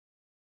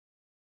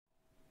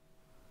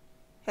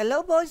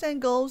Hello boys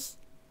and girls,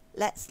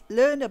 let's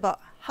learn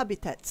about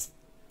habitats.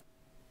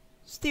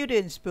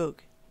 Students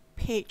Book,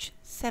 page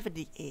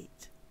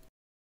 78.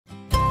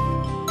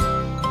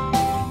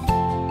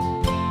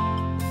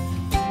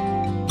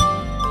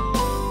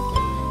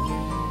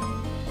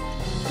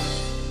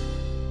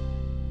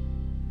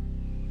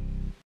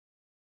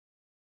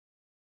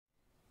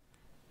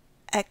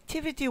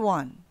 Activity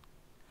 1.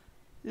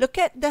 Look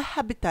at the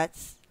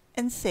habitats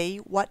and say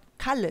what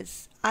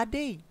colors are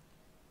they.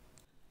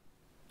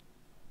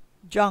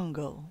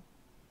 Jungle,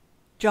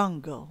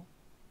 jungle.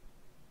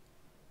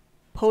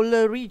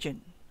 Polar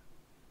region,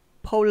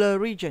 polar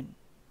region.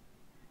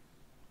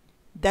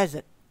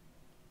 Desert,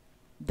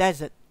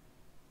 desert.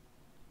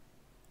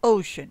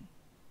 Ocean,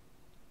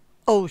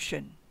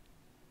 ocean.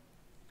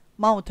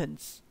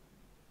 Mountains,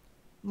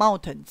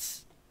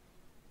 mountains.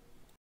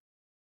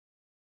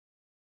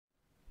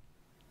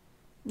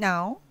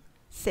 Now,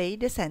 say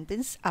the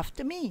sentence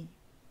after me.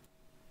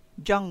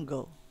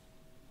 Jungle,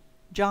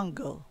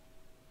 jungle.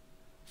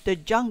 The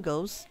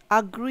jungles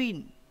are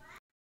green.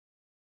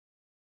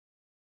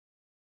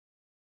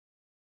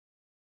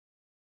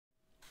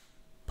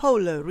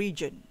 Polar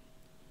region,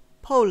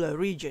 polar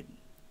region.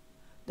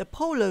 The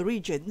polar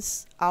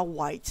regions are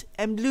white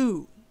and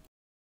blue.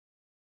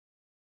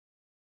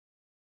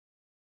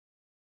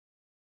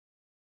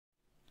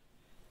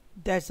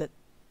 Desert,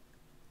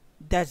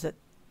 desert.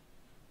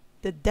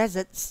 The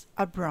deserts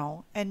are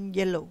brown and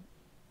yellow.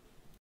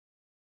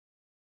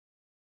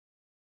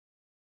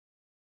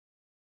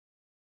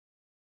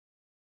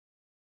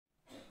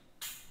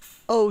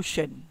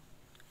 Ocean,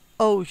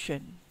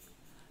 ocean.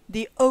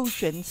 The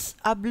oceans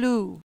are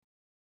blue.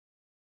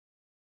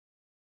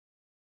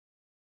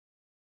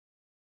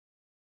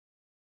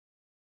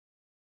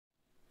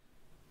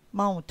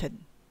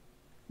 Mountain,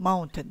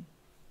 mountain.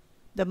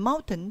 The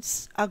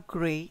mountains are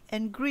gray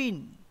and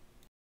green.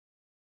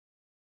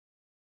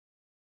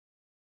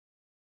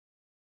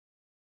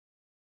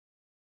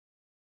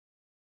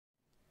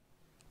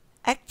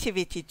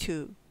 Activity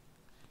 2.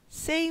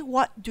 Say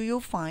what do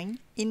you find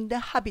in the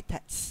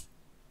habitats.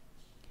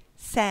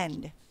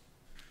 Sand,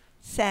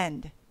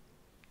 sand.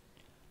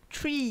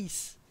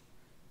 Trees,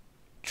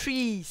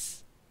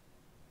 trees.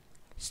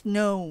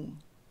 Snow,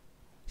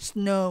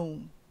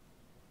 snow.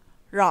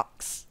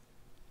 Rocks,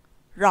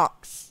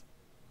 rocks.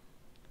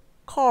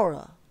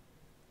 Coral,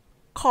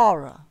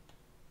 coral.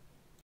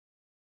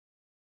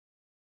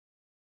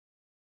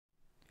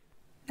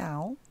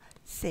 Now,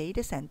 say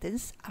the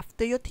sentence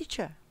after your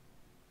teacher.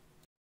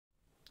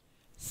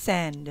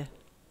 Sand,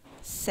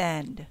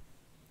 sand.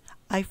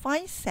 I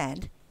find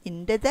sand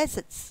in the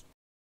deserts.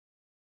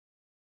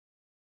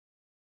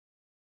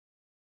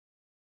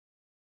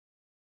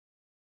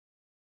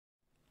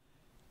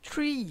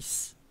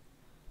 Trees,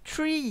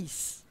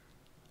 trees.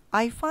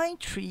 I find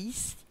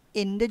trees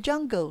in the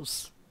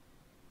jungles.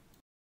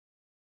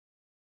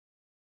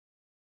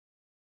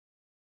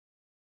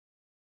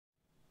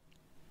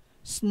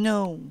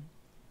 Snow,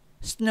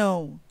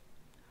 snow.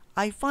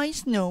 I find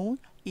snow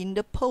in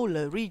the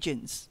polar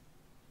regions.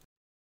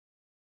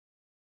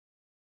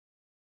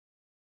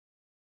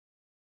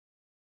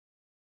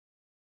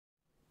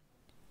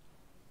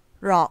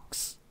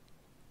 Rocks,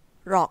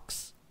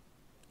 rocks.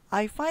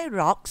 I find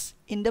rocks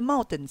in the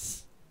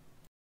mountains.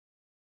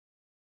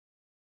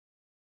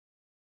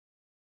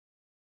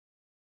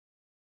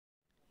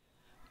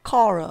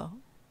 Coral,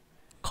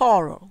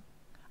 coral.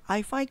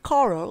 I find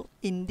coral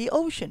in the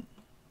ocean.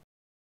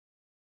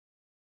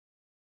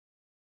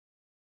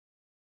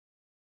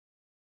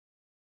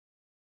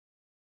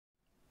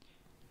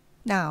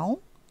 Now,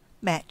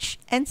 match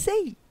and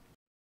say.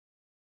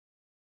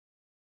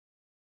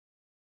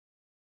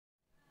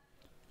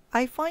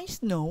 I find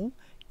snow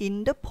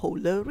in the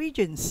polar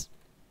regions.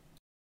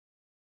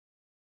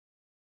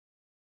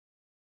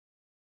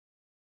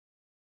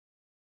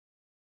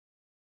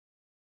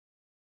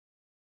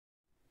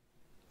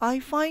 I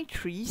find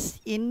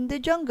trees in the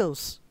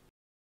jungles.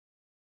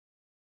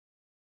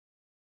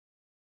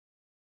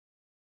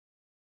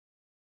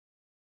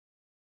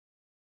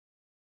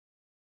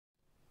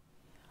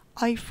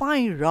 I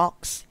find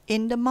rocks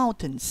in the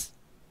mountains.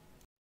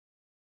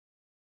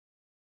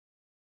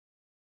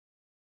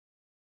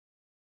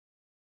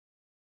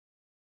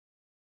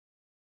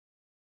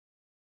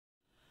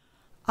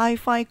 I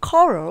find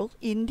coral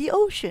in the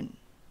ocean.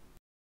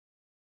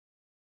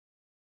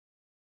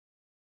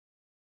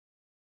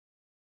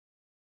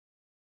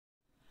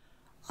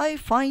 I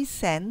find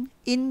sand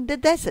in the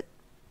desert.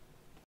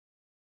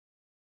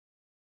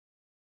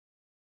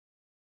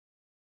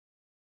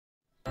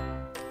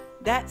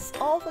 That's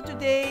all for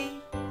today.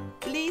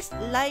 Please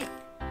like,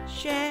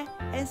 share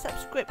and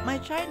subscribe my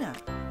channel.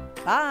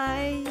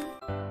 Bye!